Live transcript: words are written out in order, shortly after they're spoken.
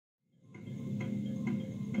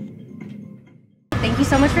you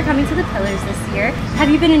so much for coming to the Pillars this year. Have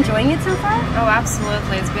you been enjoying it so far? Oh,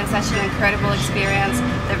 absolutely. It's been such an incredible experience.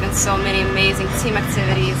 There have been so many amazing team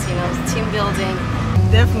activities, team building.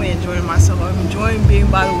 Definitely enjoying myself. I'm enjoying being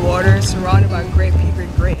by the water, surrounded by great people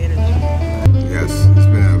and great energy. Yes, it's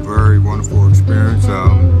been a very wonderful experience.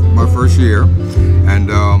 My first year, and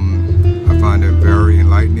I find it very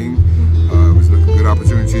enlightening. It was a good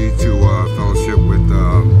opportunity to fellowship with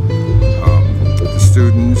the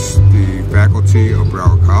students, the faculty of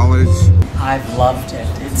Broward College. I've loved it.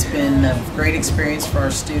 It's been a great experience for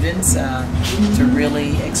our students to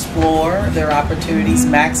really explore their opportunities,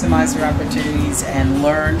 maximize their opportunities, and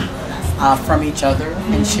learn from each other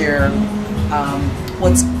and share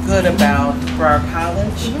what's good about Broward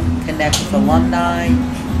College, connect with alumni,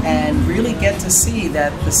 and really get to see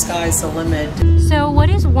that the sky's the limit. So what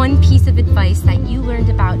is one piece of advice that you learned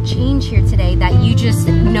about change here today that you just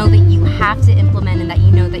know that you have to implement and that you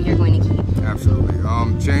know that you're going to keep? Absolutely.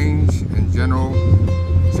 Change in general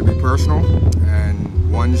should be personal,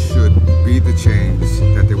 and one should be the change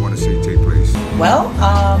that they want to see take place. Well,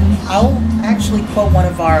 I'll actually quote one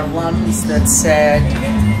of our alums that said,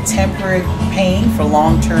 "Temperate pain for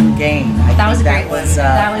long-term gain." That was a great one.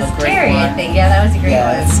 That was Terry, I think. Yeah, that was a great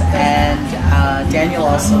one. And Daniel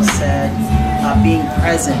also said, being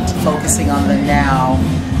present, focusing on the now,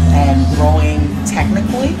 and growing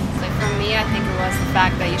technically. For me, I think it was the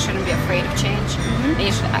fact that you shouldn't be afraid of change. And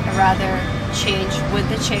you should rather change with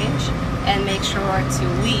the change and make sure to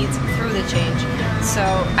lead through the change. So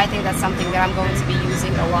I think that's something that I'm going to be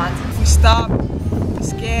using a lot. If we stop,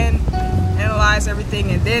 scan, analyze everything,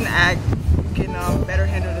 and then act, we can better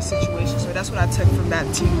handle the situation. So that's what I took from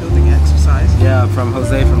that team building exercise. Yeah, from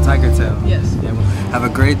Jose from Tiger Tail. Yes. Yeah, well, have a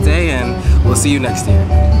great day, and we'll see you next year.